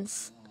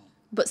evidence,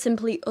 but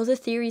simply other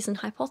theories and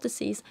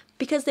hypotheses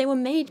because they were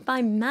made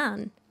by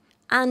man.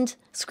 And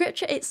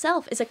scripture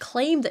itself is a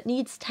claim that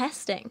needs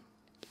testing.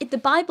 If the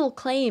Bible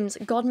claims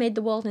God made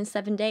the world in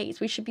 7 days,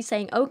 we should be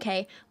saying,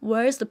 okay,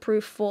 where is the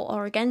proof for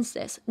or against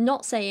this?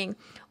 Not saying,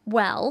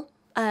 well,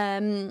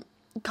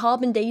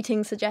 carbon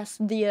dating suggests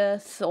the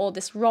Earth or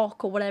this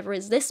rock or whatever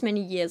is this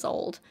many years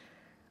old,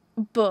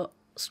 but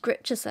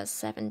scripture says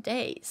 7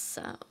 days,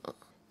 so...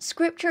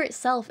 Scripture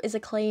itself is a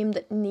claim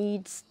that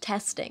needs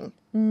testing,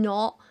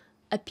 not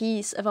a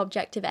piece of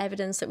objective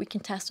evidence that we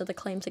can test other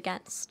claims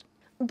against.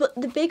 But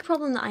the big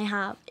problem that I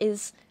have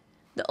is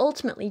that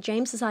ultimately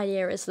James's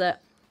idea is that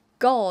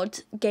God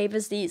gave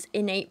us these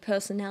innate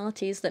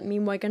personalities that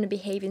mean we're going to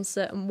behave in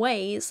certain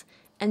ways,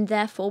 and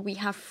therefore we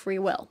have free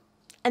will.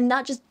 And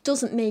that just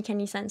doesn't make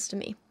any sense to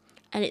me.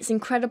 And it's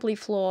incredibly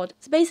flawed.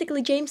 So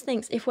basically James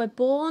thinks if we're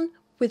born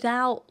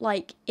without,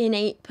 like,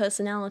 innate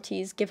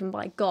personalities given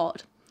by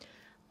God,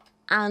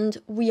 and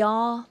we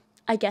are,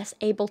 I guess,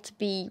 able to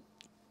be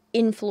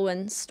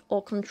influenced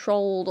or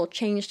controlled or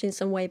changed in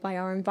some way by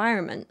our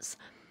environments,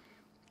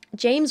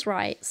 James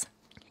writes,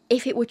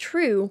 if it were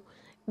true,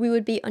 we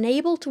would be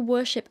unable to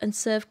worship and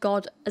serve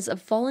God as a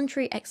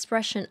voluntary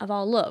expression of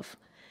our love.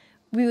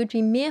 We would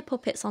be mere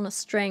puppets on a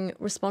string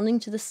responding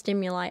to the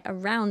stimuli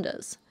around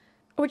us.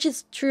 Which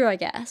is true, I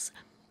guess,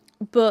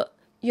 but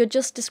you're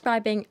just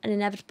describing an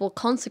inevitable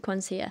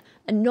consequence here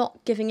and not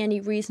giving any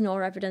reason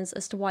or evidence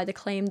as to why the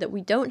claim that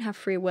we don't have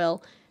free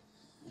will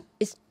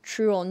is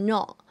true or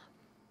not.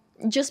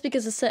 Just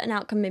because a certain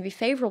outcome may be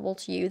favourable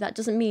to you, that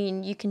doesn't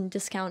mean you can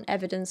discount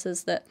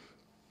evidences that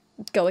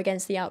go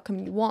against the outcome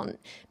you want.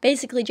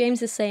 Basically,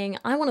 James is saying,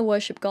 I want to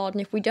worship God,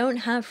 and if we don't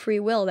have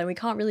free will, then we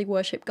can't really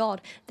worship God.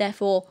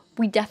 Therefore,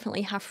 we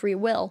definitely have free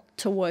will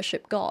to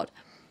worship God.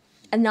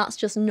 And that's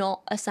just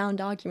not a sound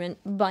argument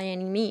by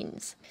any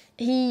means.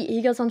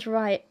 He goes on to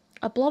write,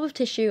 a blob of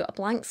tissue, a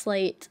blank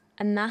slate,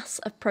 a mass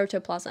of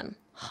protoplasm.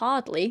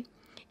 Hardly.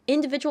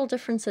 Individual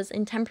differences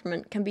in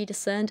temperament can be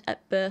discerned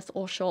at birth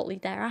or shortly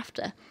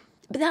thereafter.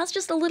 But that's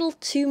just a little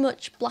too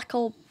much black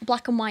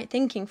and white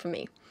thinking for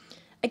me.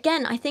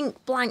 Again, I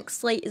think blank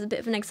slate is a bit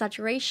of an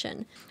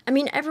exaggeration. I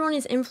mean, everyone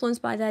is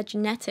influenced by their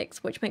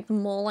genetics, which make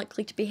them more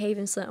likely to behave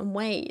in certain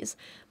ways.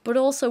 But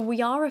also,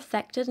 we are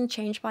affected and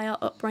changed by our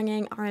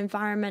upbringing, our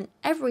environment,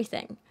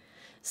 everything.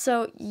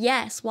 So,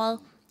 yes,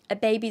 while a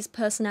baby's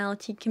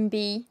personality can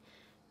be,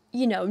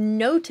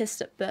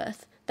 noticed at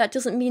birth, that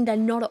doesn't mean they're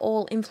not at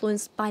all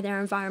influenced by their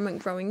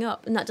environment growing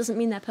up. And that doesn't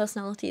mean their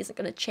personality isn't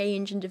going to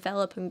change and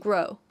develop and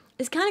grow.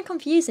 It's kind of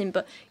confusing,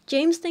 but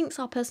James thinks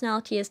our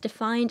personality is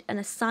defined and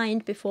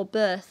assigned before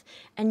birth,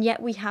 and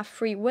yet we have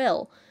free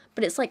will.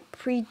 But it's like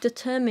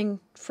predetermined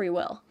free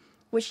will,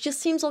 which just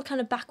seems all kind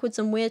of backwards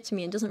and weird to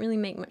me and doesn't really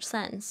make much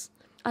sense.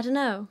 I don't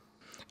know.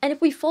 And if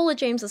we follow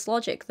James's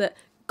logic that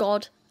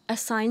God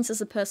assigns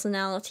us a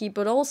personality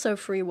but also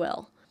free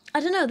will, I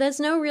don't know, there's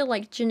no real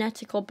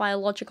genetic or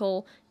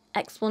biological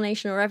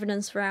explanation or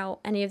evidence for how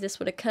any of this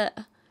would occur.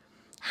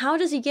 How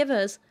does he give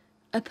us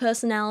a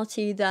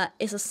personality that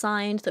is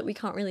assigned that we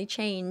can't really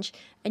change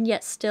and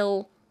yet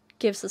still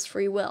gives us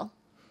free will?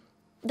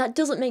 That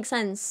doesn't make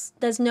sense.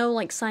 There's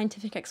no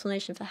scientific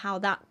explanation for how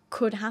that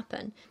could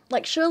happen.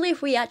 Surely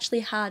if we actually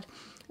had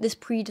this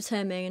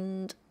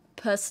predetermined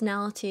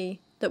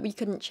personality that we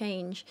couldn't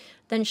change,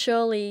 then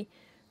surely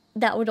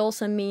that would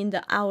also mean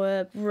that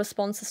our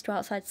responses to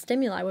outside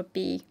stimuli would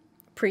be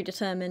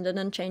predetermined and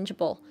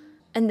unchangeable,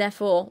 and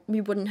therefore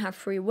we wouldn't have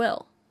free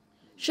will.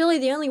 Surely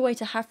the only way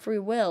to have free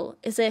will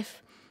is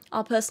if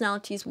our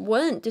personalities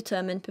weren't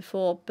determined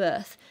before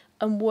birth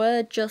and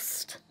were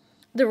just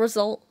the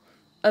result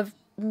of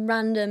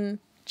random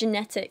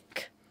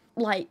genetic,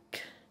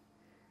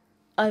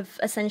 of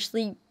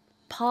essentially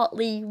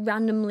partly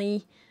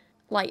randomly,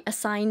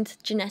 assigned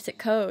genetic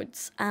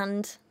codes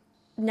and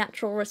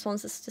natural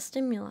responses to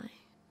stimuli.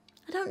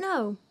 I don't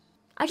know.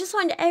 I just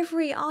find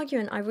every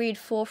argument I read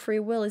for free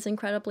will is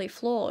incredibly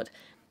flawed.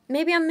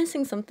 Maybe I'm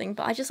missing something,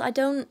 but I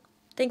don't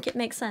think it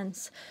makes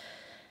sense.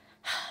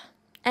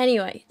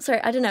 Anyway,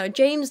 sorry, I don't know.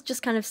 James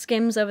just kind of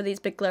skims over these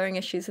big glaring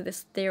issues of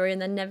this theory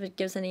and then never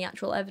gives any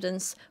actual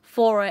evidence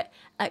for it,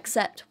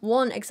 except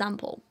one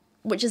example,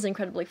 which is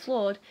incredibly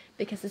flawed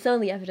because his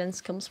only evidence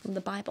comes from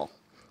the Bible,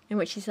 in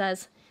which he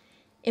says,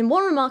 "In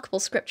one remarkable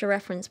scripture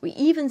reference, we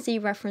even see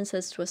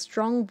references to a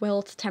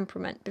strong-willed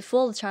temperament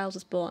before the child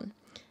was born.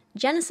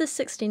 Genesis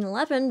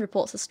 16:11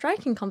 reports a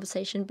striking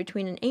conversation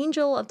between an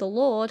angel of the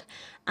Lord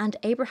and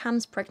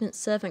Abraham's pregnant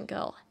servant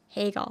girl,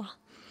 Hagar.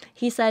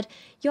 He said,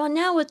 'You are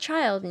now with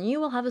child, and you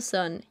will have a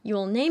son. You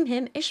will name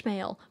him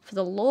Ishmael, for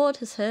the Lord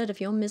has heard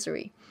of your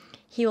misery.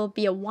 He will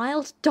be a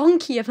wild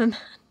donkey of a man.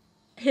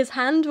 His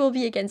hand will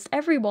be against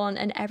everyone,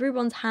 and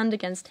everyone's hand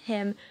against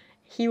him.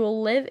 He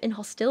will live in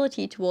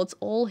hostility towards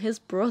all his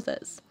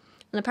brothers.'"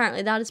 And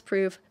apparently that is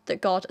proof that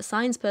God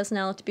assigns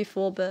personality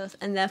before birth,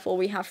 and therefore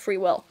we have free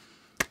will.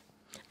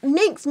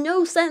 Makes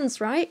no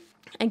sense, right?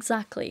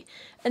 Exactly.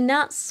 And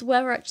that's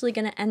where we're actually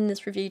going to end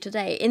this review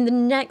today. In the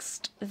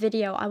next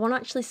video, I want to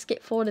actually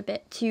skip forward a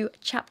bit to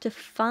chapter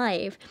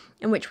 5,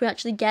 in which we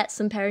actually get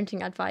some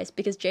parenting advice,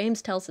 because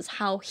James tells us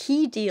how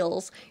he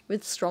deals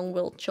with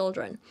strong-willed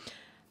children.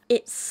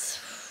 It's...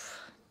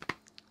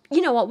 You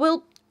know what,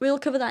 we'll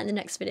cover that in the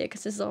next video,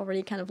 because this is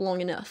already kind of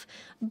long enough.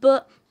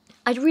 But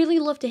I'd really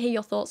love to hear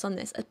your thoughts on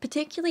this,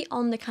 particularly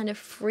on the kind of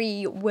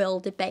free will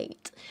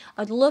debate.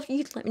 I'd love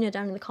you to let me know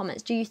down in the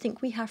comments, do you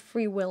think we have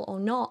free will or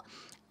not?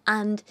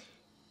 And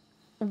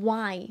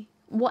why?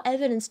 What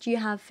evidence do you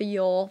have for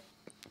your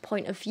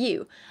point of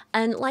view?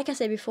 And like I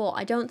said before,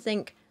 I don't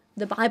think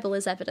the Bible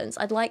is evidence.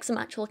 I'd like some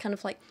actual kind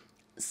of like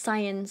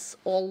science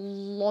or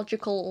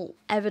logical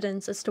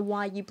evidence as to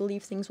why you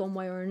believe things one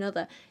way or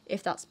another,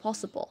 if that's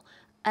possible.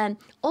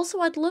 Also,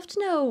 I'd love to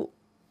know,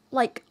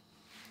 like,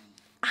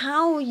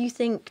 how you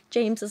think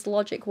James's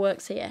logic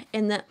works here,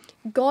 in that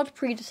God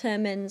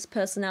predetermines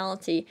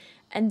personality,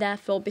 and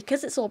therefore,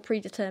 because it's all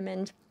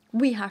predetermined,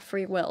 we have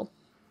free will.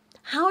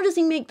 How does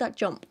he make that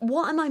jump?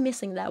 What am I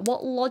missing there?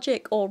 What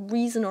logic or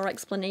reason or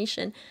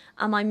explanation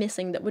am I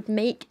missing that would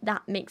make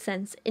that make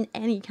sense in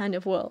any kind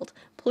of world?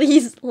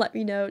 Please let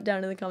me know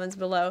down in the comments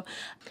below.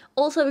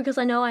 Also, because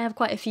I know I have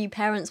quite a few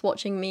parents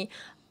watching me,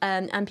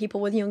 and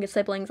people with younger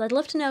siblings, I'd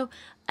love to know,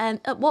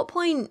 at what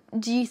point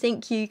do you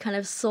think you kind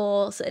of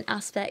saw certain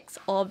aspects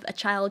of a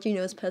child you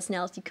know's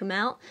personality come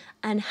out,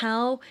 and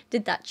how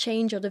did that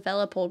change or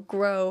develop or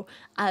grow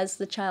as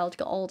the child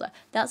got older?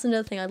 That's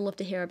another thing I'd love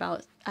to hear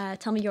about.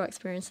 Tell me your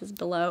experiences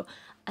below.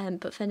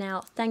 But for now,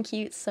 thank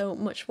you so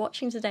much for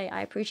watching today.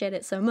 I appreciate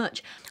it so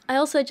much. I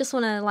also just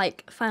want to,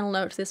 like, final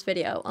note to this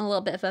video on a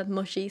little bit of a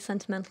mushy,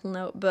 sentimental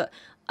note, but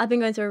I've been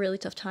going through a really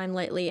tough time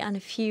lately, and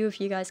a few of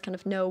you guys kind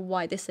of know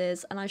why this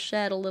is, and I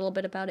shared a little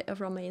bit about it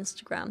over on my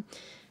Instagram,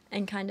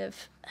 and kind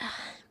of,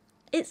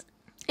 it's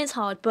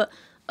hard, but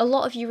a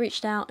lot of you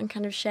reached out and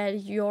kind of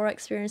shared your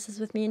experiences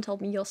with me and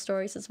told me your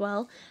stories as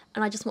well,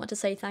 and I just want to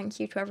say thank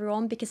you to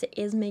everyone, because it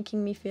is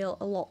making me feel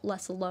a lot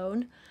less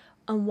alone.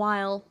 And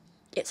while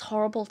it's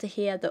horrible to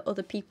hear that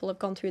other people have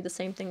gone through the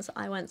same things that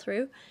I went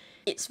through,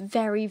 it's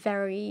very,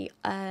 very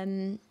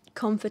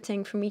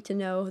comforting for me to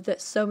know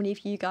that so many of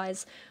you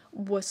guys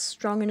were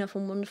strong enough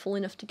and wonderful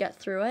enough to get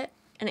through it,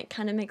 and it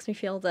kind of makes me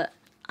feel that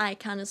I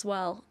can as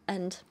well,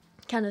 and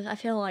kind of I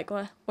feel like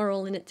we're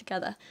all in it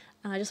together.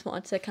 And I just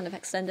wanted to kind of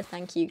extend a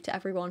thank you to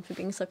everyone for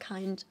being so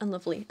kind and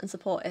lovely and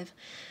supportive.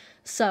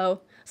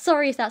 So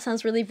sorry if that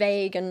sounds really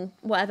vague and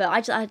whatever.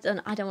 I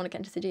don't want to get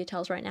into the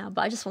details right now,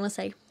 but I just want to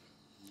say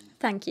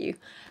thank you.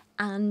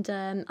 And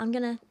I'm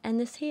going to end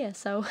this here.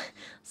 So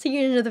see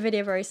you in another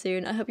video very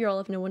soon. I hope you're all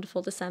having a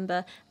wonderful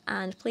December.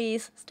 And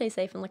please stay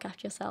safe and look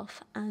after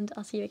yourself. And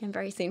I'll see you again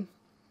very soon.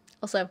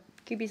 Also,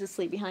 Kubi's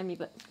asleep behind me,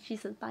 but she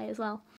says bye as well.